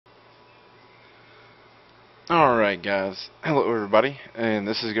Alright guys, hello everybody, and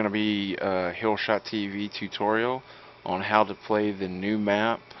this is going to be a Hillshot TV tutorial on how to play the new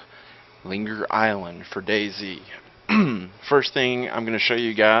map, Lingor Island for DayZ. First thing I'm going to show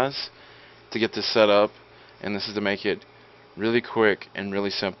you guys to get this set up, and this is to make it really quick and really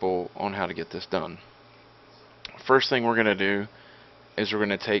simple on how to get this done. First thing we're going to do is we're going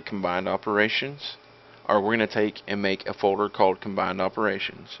to take combined operations, or we're going to take and make a folder called combined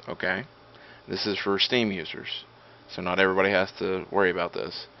operations, okay? This is for Steam users, so not everybody has to worry about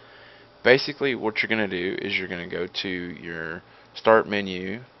this. Basically, what you're going to do is you're going to go to your start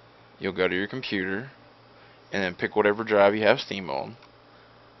menu, you'll go to your computer, and then pick whatever drive you have Steam on.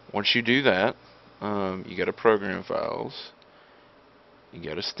 Once you do that, you go to Program Files, you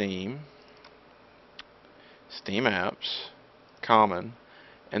go to Steam, Steam Apps, Common,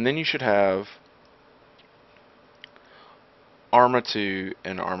 and then you should have Arma 2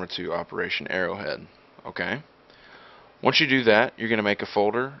 and Arma 2 Operation Arrowhead. Okay? Once you do that, you're going to make a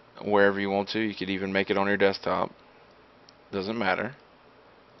folder wherever you want to. You could even make it on your desktop. Doesn't matter.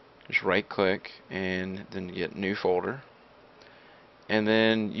 Just right click and then get new folder. And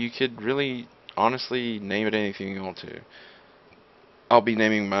then you could really honestly name it anything you want to. I'll be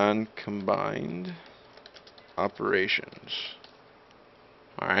naming mine Combined Operations.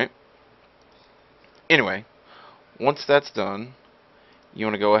 Alright? Anyway, once that's done, you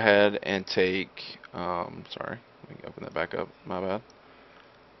want to go ahead and take, sorry, let me open that back up, my bad.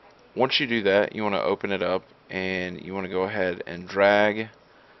 Once you do that, you want to open it up and you want to go ahead and drag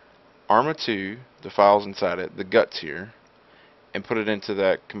Arma 2, the files inside it, the guts here, and put it into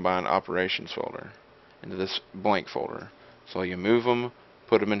that combined operations folder, into this blank folder. So you move them,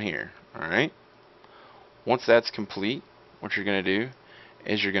 put them in here, alright? Once that's complete, what you're going to do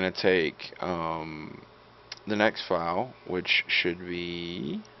is you're going to take the next file, which should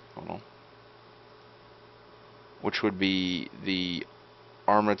be, hold on, which would be the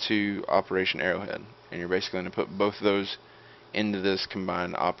Arma 2 Operation Arrowhead, and you're basically going to put both of those into this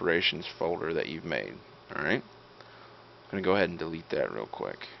combined operations folder that you've made. Alright, I'm going to go ahead and delete that real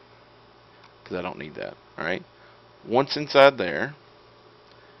quick because I don't need that. Alright, once inside there,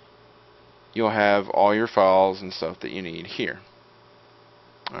 you'll have all your files and stuff that you need here.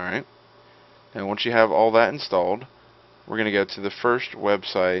 Alright, and once you have all that installed, we're going to go to the first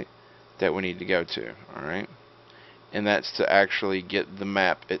website that we need to go to, alright? And that's to actually get the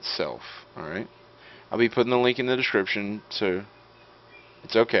map itself, alright? I'll be putting the link in the description, so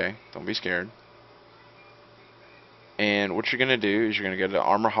it's okay, don't be scared. And what you're going to do is you're going to go to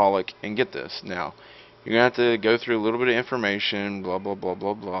Armaholic and get this. Now, you're going to have to go through a little bit of information, blah, blah, blah,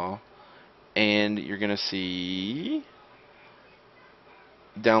 blah, blah, and you're going to see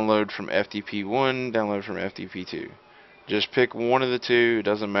download from FTP1, download from FTP2. Just pick one of the two, it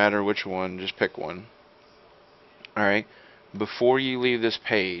doesn't matter which one, just pick one. Alright, before you leave this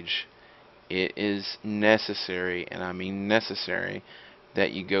page, it is necessary, and I mean necessary,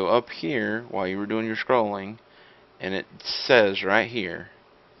 that you go up here while you were doing your scrolling, and it says right here,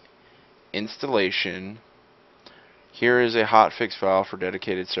 installation, here is a hotfix file for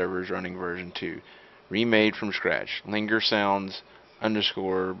dedicated servers running version 2, remade from scratch, Lingor sounds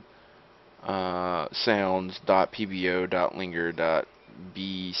underscore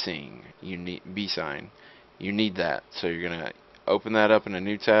sounds.pbo.lingor.bsing. You need bsign. You need that. So you're gonna open that up in a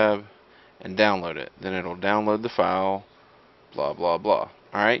new tab and download it. Then it'll download the file. Blah blah blah.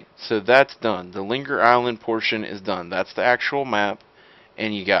 Alright, so that's done. The Lingor Island portion is done. That's the actual map,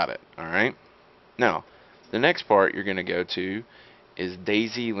 and you got it. Alright? Now, the next part you're gonna go to is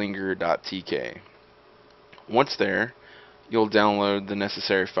DayZlingor.tk. Once there, you'll download the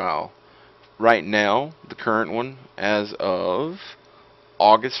necessary file. Right now, the current one, as of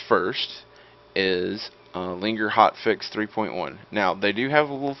August 1st, is Lingor Hotfix 3.1. Now, they do have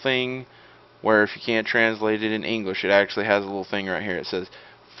a little thing where if you can't translate it in English, it actually has a little thing right here. It says,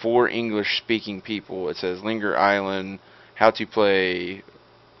 for English-speaking people, it says Lingor Island, how to play,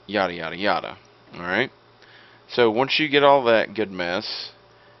 yada yada yada. Alright? So once you get all that good mess,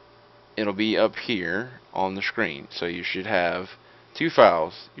 it'll be up here on the screen. So you should have two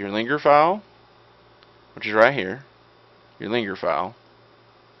files. Your Lingor file, which is right here. Your Lingor file.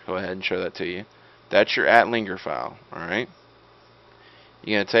 Go ahead and show that to you. That's your @Lingor file. Alright?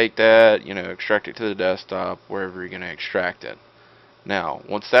 You're going to take that, extract it to the desktop, wherever you're going to extract it. Now,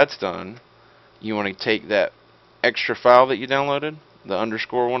 once that's done, you want to take that extra file that you downloaded, the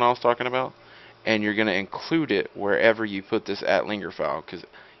underscore one I was talking about, and you're going to include it wherever you put this @Lingor file, because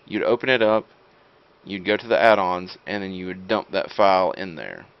you'd open it up, you'd go to the add-ons, and then you would dump that file in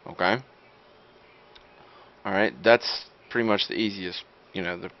there. Okay? Alright, that's pretty much the easiest,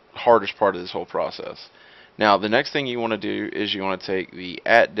 the hardest part of this whole process. Now the next thing you want to do is you want to take the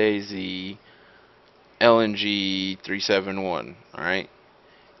at DayZ LNG 371. Alright,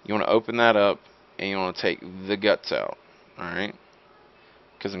 you want to open that up and you want to take the guts out. Alright,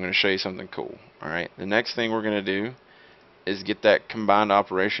 because I'm going to show you something cool. Alright, the next thing we're going to do is get that combined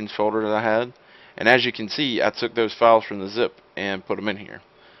operations folder that I had, and as you can see, I took those files from the zip and put them in here.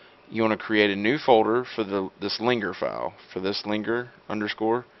 You want to create a new folder for this Lingor file, for this Lingor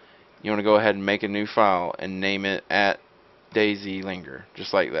underscore. You want to go ahead and make a new file and name it at DayZ Lingor,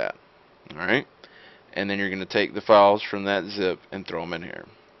 just like that. Alright, and then you're going to take the files from that zip and throw them in here.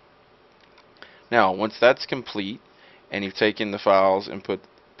 Now once that's complete and you've taken the files and put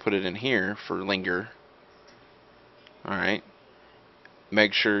it in here for Lingor, alright,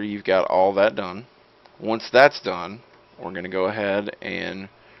 make sure you've got all that done. Once that's done, we're going to go ahead and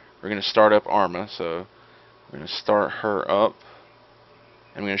we're going to start up Arma. So we're going to start her up.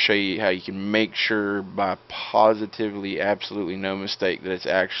 I'm going to show you how you can make sure by positively, absolutely no mistake that it's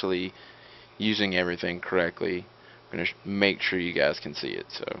actually using everything correctly. I'm going to make sure you guys can see it.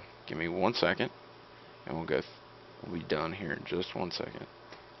 So give me 1 second and we'll be done here in just 1 second.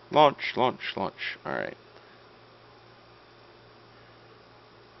 Launch, launch, launch. Alright.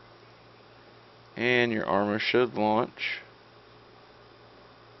 And your armor should launch.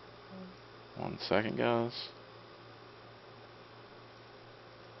 1 second, guys.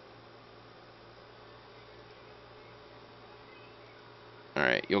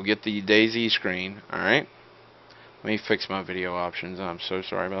 Alright, you'll get the DayZ screen. Alright. Let me fix my video options. I'm so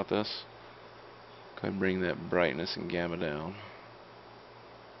sorry about this. Go ahead and bring that brightness and gamma down.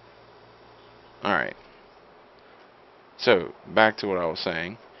 Alright. So, back to what I was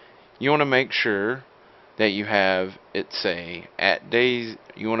saying. You want to make sure that you have it say at DayZ.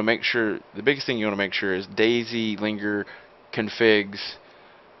 You want to make sure, the biggest thing you want to make sure is DayZ Lingor configs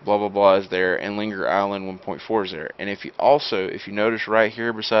blah blah blah is there, and Lingor Island 1.4 is there. And if you notice right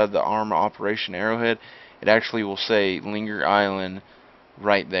here beside the armor operation arrowhead, it actually will say Lingor Island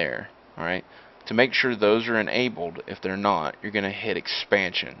right there. Alright, to make sure those are enabled, if they're not, you're going to hit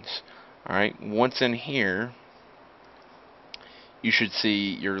expansions. Alright, once in here, you should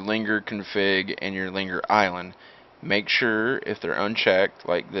see your Lingor config and your Lingor Island. Make sure if they're unchecked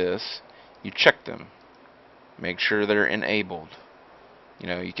like this, you check them. Make sure they're enabled. You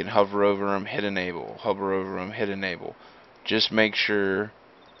know, you can hover over them, hit enable, hover over them, hit enable. Just make sure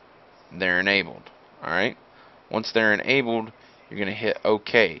they're enabled. Alright? Once they're enabled, you're going to hit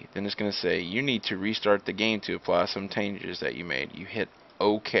OK. Then it's going to say you need to restart the game to apply some changes that you made. You hit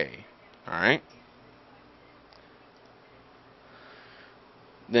OK. Alright?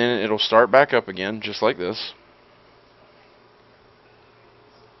 Then it'll start back up again, just like this.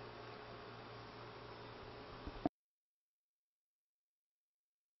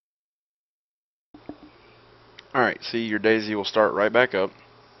 Alright, see, your DayZ will start right back up,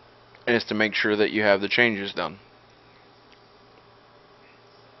 and it's to make sure that you have the changes done.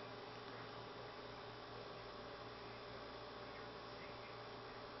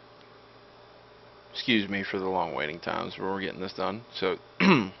 Excuse me for the long waiting times, but we're getting this done. So,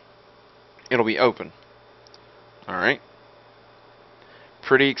 it'll be open. Alright?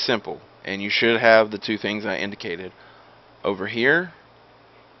 Pretty simple, and you should have the two things I indicated. Over here,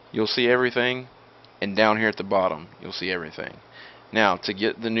 you'll see everything, and down here at the bottom, you'll see everything. Now, to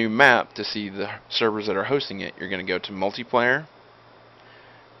get the new map to see the servers that are hosting it, you're going to go to multiplayer,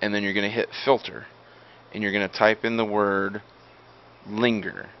 and then you're going to hit filter, and you're going to type in the word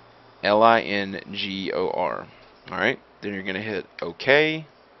Lingor, Lingor. Alright, then you're going to hit OK,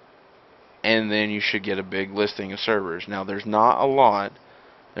 and then you should get a big listing of servers. Now, there's not a lot.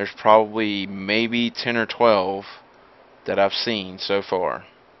 There's probably maybe 10 or 12 that I've seen so far.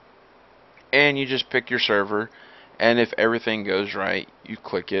 And you just pick your server, and if everything goes right, you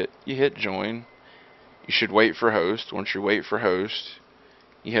click it, you hit join. You should wait for host. Once you wait for host,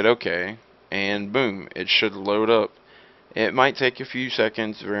 you hit OK, and boom, it should load up. It might take a few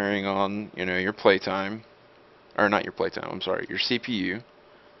seconds varying on, you know, your playtime, or not your playtime, I'm sorry, your CPU.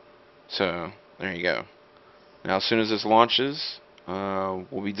 So there you go. Now as soon as this launches,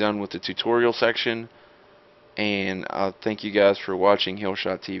 we'll be done with the tutorial section, and I'll thank you guys for watching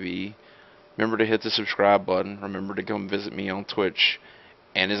Hillshot TV. Remember to hit the subscribe button. Remember to come visit me on Twitch.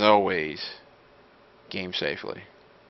 And as always, game safely.